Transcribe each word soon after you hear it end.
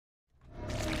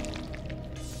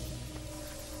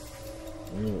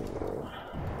Ooh.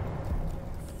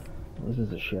 This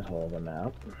is a shithole of a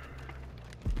map.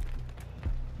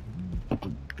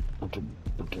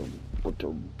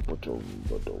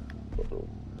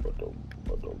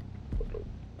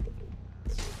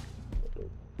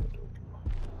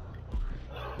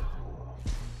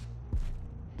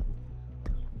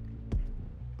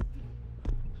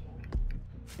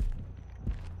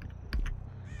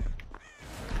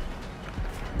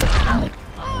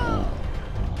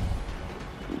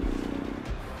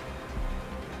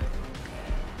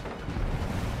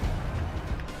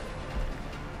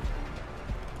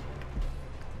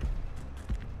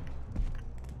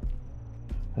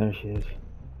 There she is.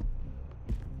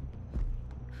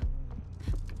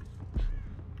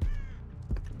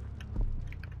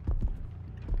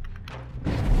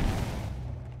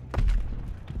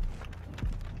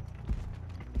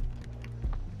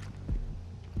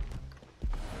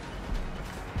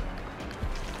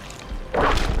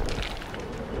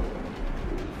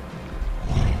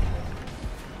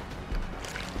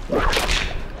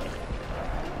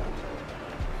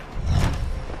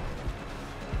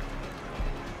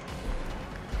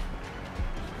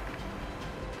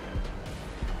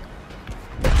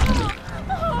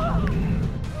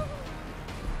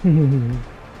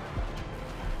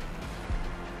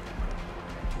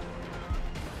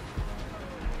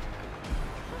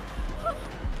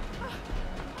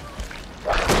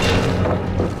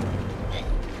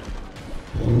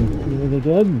 Really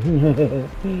good.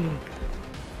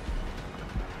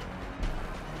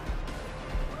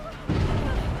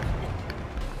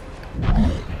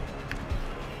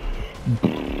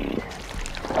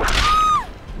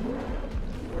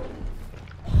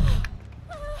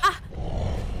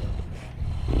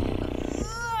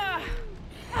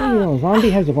 Oh, zombie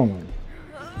has a phone.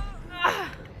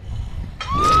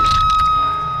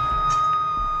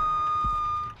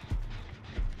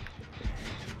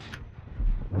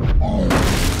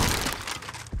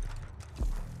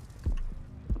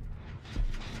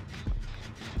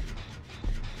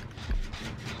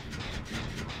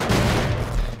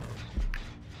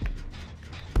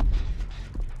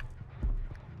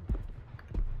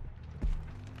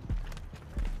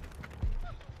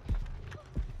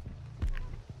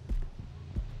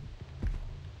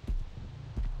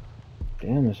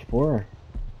 Damn, there's 4.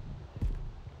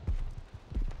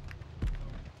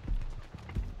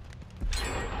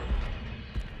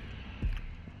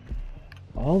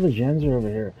 All the gens are over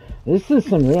here. This is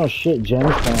some real shit gens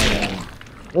going on.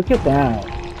 Look at that.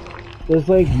 There's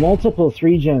like multiple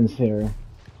 3 gens here.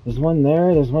 There's one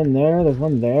there, there's one there, there's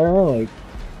one there. Like,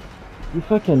 you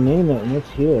fucking name it and it's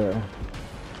here.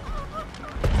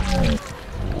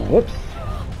 Whoops.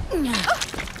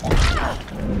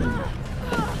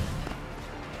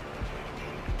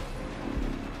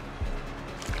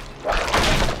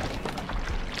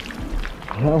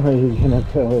 How are you gonna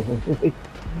go?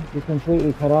 You're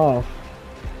completely cut off.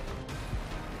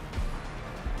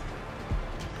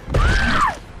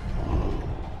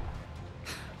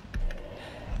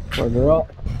 Poor girl.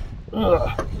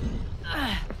 Ugh.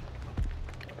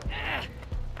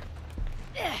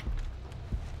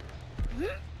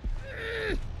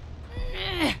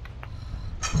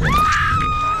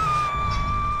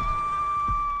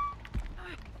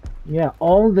 Yeah,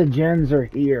 all the gens are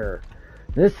here.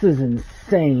 This is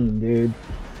insane, dude.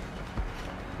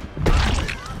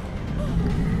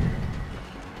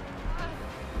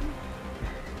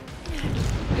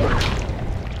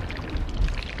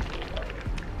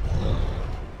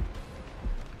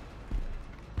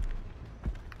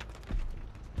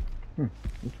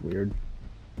 That's weird.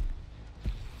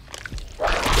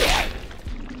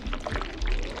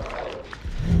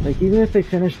 Like, even if they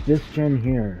finish this gen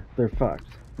here, they're fucked.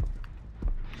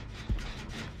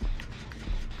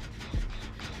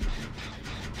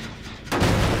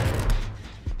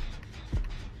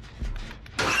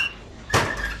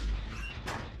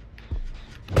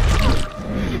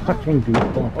 Fucking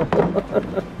people.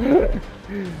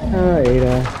 Oh,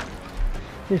 Ada.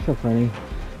 You're so funny.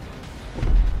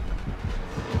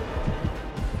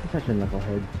 Such a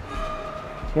knucklehead.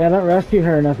 Yeah, don't rescue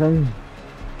her or nothing.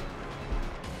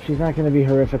 She's not gonna be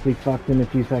horrifically fucked in a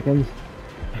few seconds.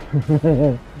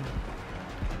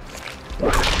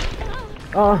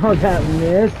 Oh, that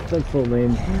missed? That's so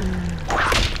lame.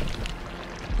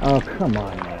 Oh, come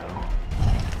on now.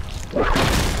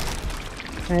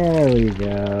 There we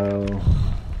go.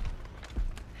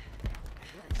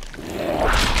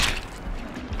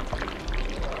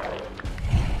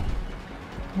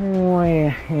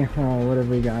 Oh, what have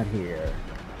we got here?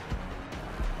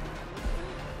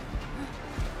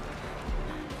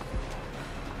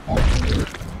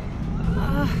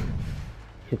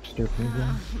 Hipster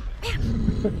program.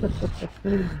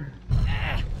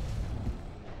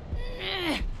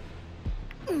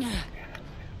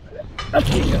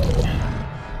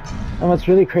 And what's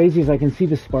really crazy is I can see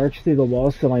the sparks through the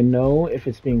wall, so I know if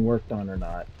it's being worked on or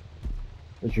not.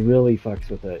 Which really fucks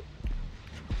with it.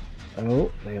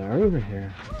 Oh, they are over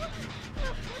here.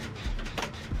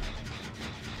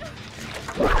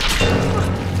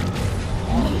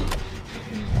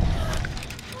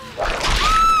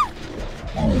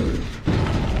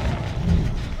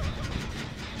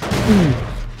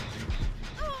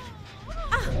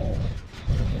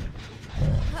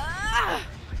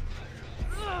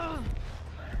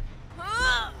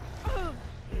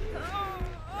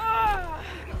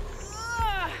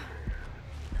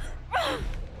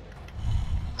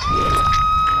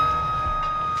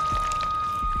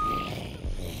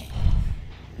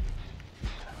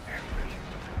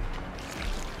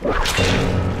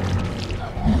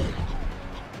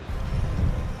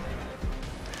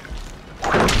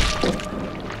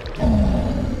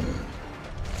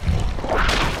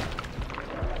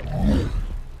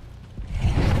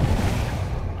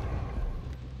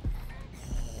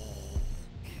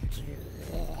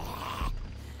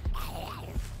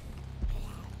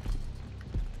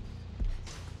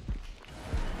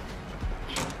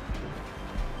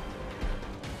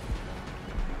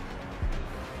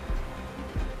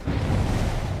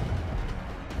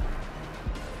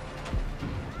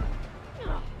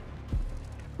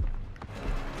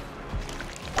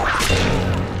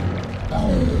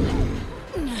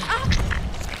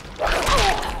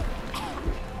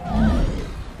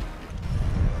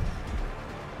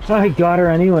 I got her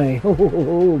anyway.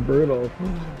 Oh, brutal.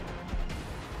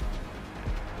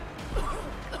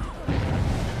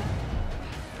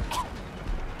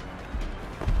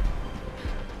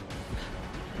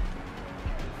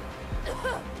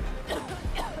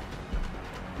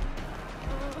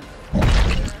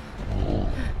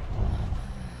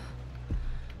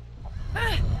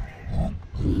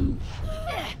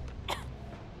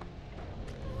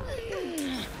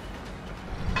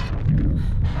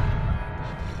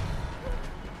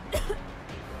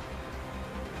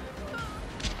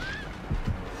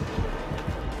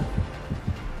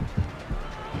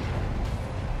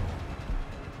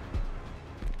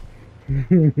 I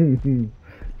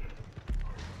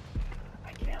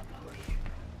can't believe.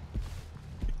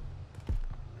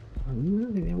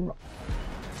 Really, they were.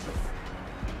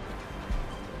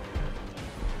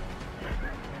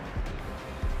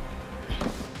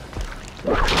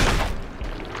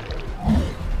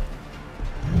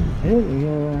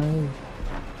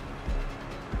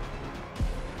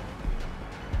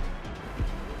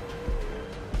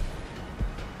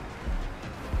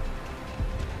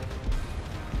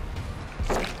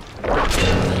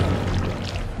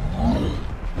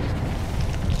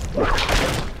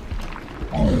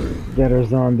 Get her,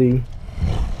 zombie.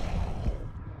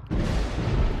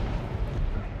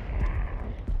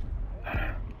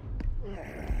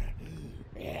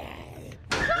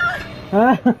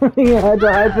 You had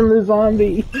to hide from the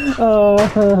zombie.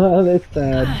 Oh, that's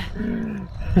sad.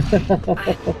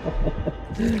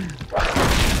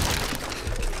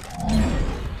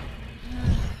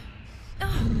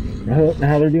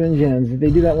 Now they're doing gens. Did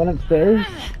they do that one upstairs?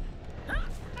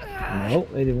 Nope,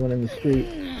 they did one in the street.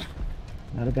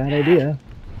 Not a bad idea.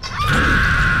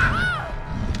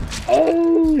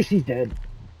 Oh, she's dead.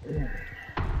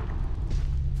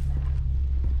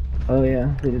 Oh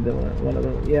yeah, they did that one of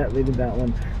them. Yeah, they did that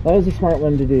one. That was a smart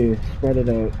one to do. Spread it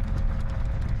out.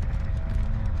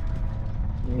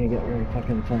 You get really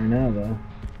fucking far now, though.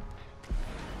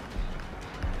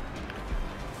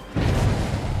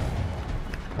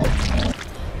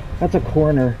 That's a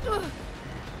corner.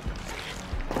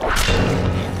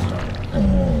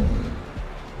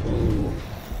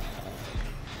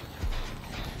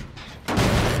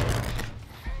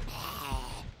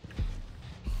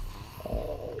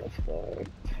 Oh, that's fucked.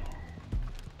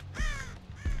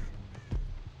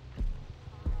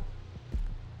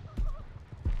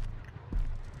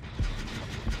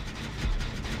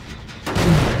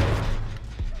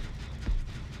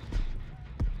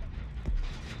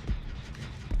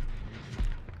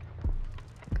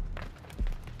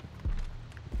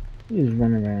 He's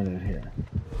running around out here.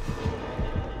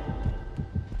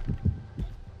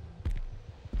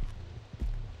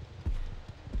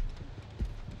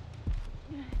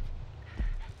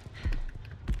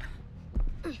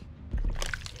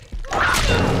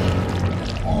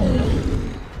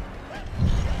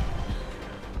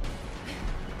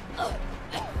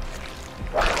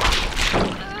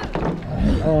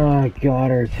 Oh, I got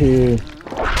her too.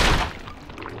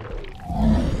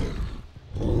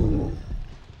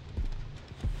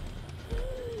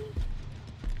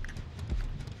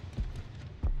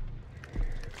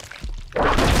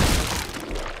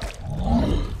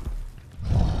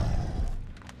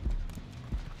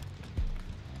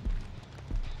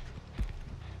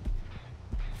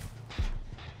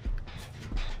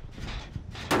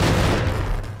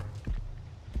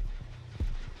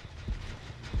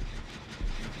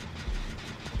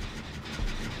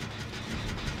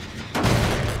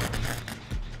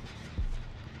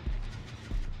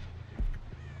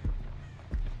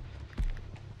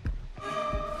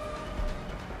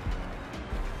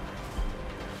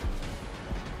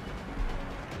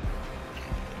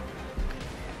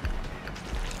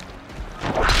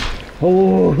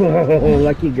 Oh,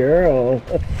 lucky girl.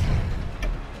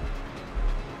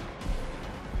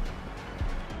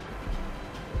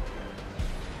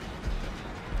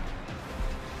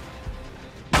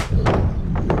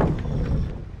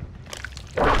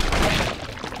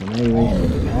 Now you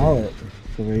wasted the pallet.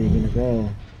 So where are you gonna go?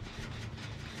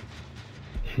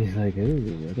 She's like,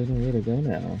 ooh, I don't know where to go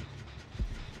now.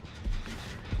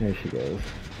 There she goes.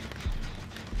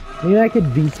 Maybe I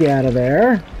could beat you out of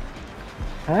there.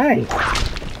 Hi.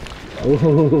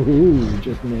 Oh,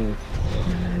 just missed.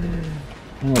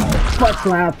 Oh, butt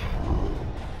slap.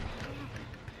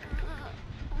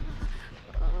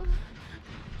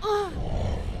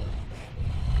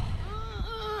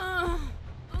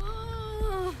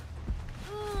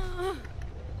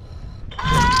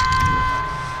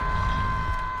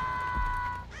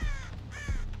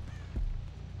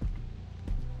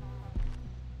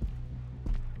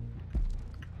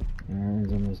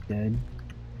 Aaron's almost dead.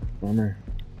 Bummer.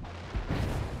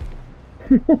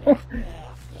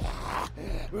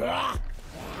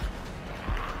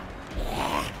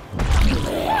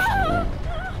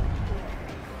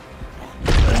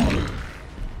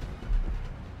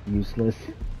 Useless.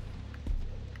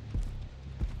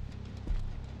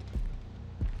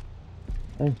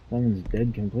 Oh, that one's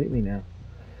dead completely now.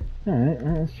 Alright,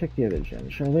 let's check the other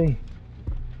gen, shall we?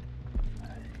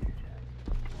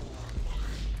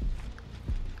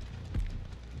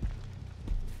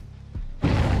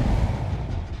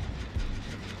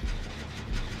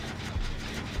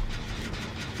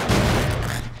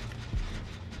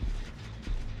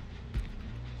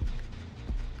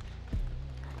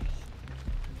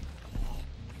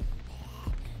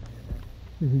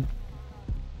 Mm-hmm.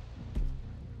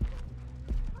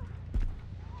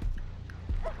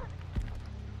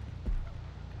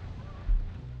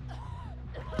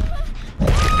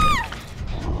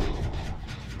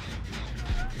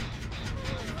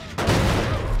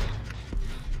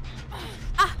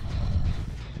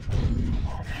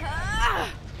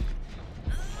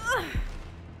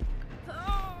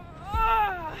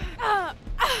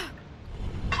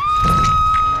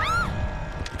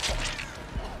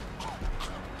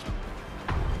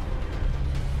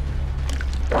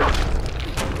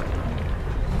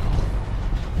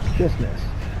 Just missed.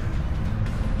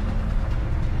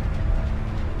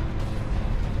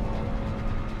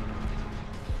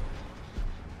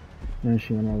 No,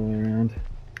 she went all the way around.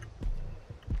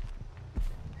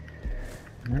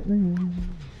 Not me.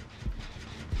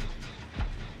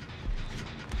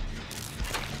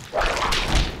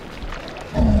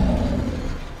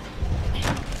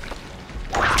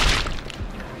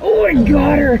 Oh, I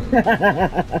got her!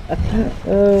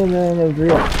 Oh man, that was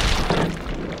real.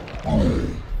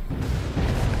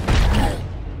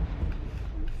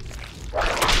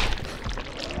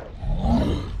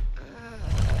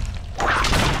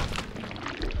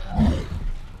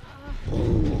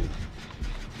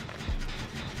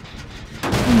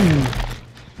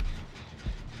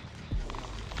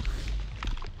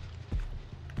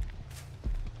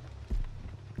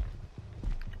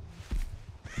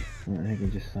 I think I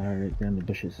just saw her right down the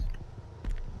bushes.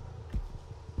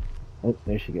 Oh,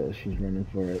 there she goes. She's running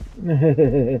for it.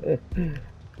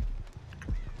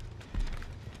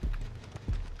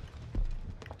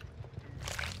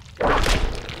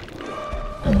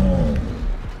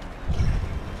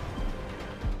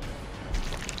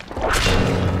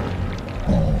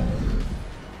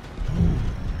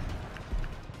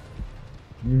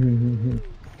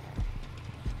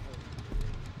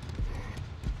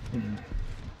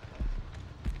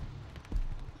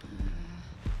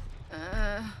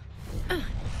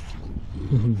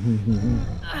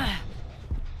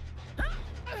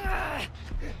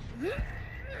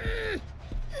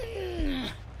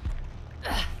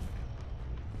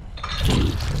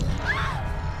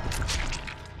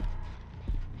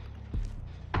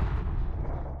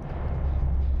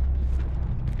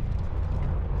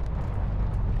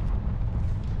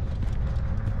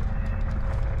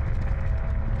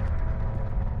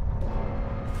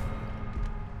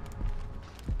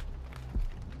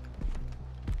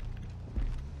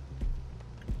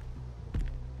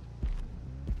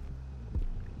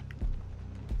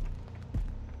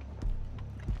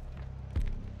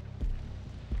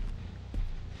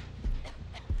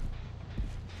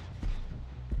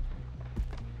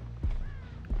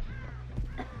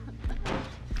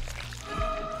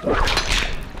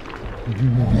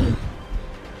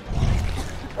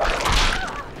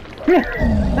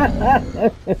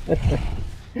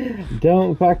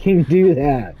 Don't fucking do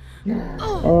that.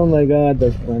 Oh my god,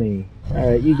 that's funny.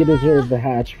 Alright, you deserve the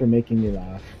hatch for making me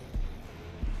laugh.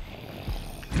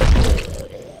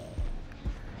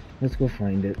 Let's go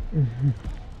find it.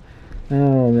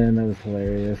 Oh man, that was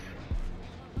hilarious.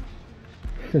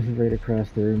 This is right across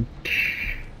the room.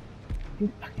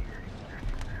 You fucking...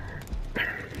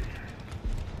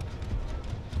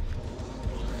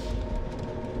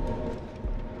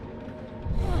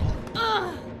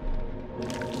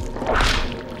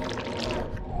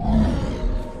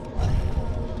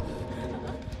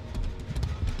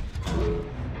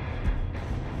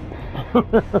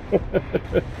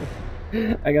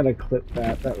 I gotta clip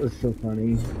that. That was so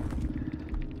funny.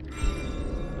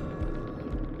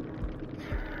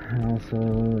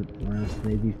 Also, it lasts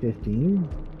maybe 15.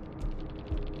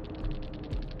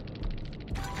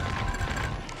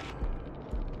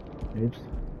 Oops.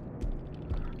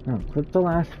 No, clip the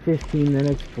last 15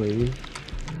 minutes, please.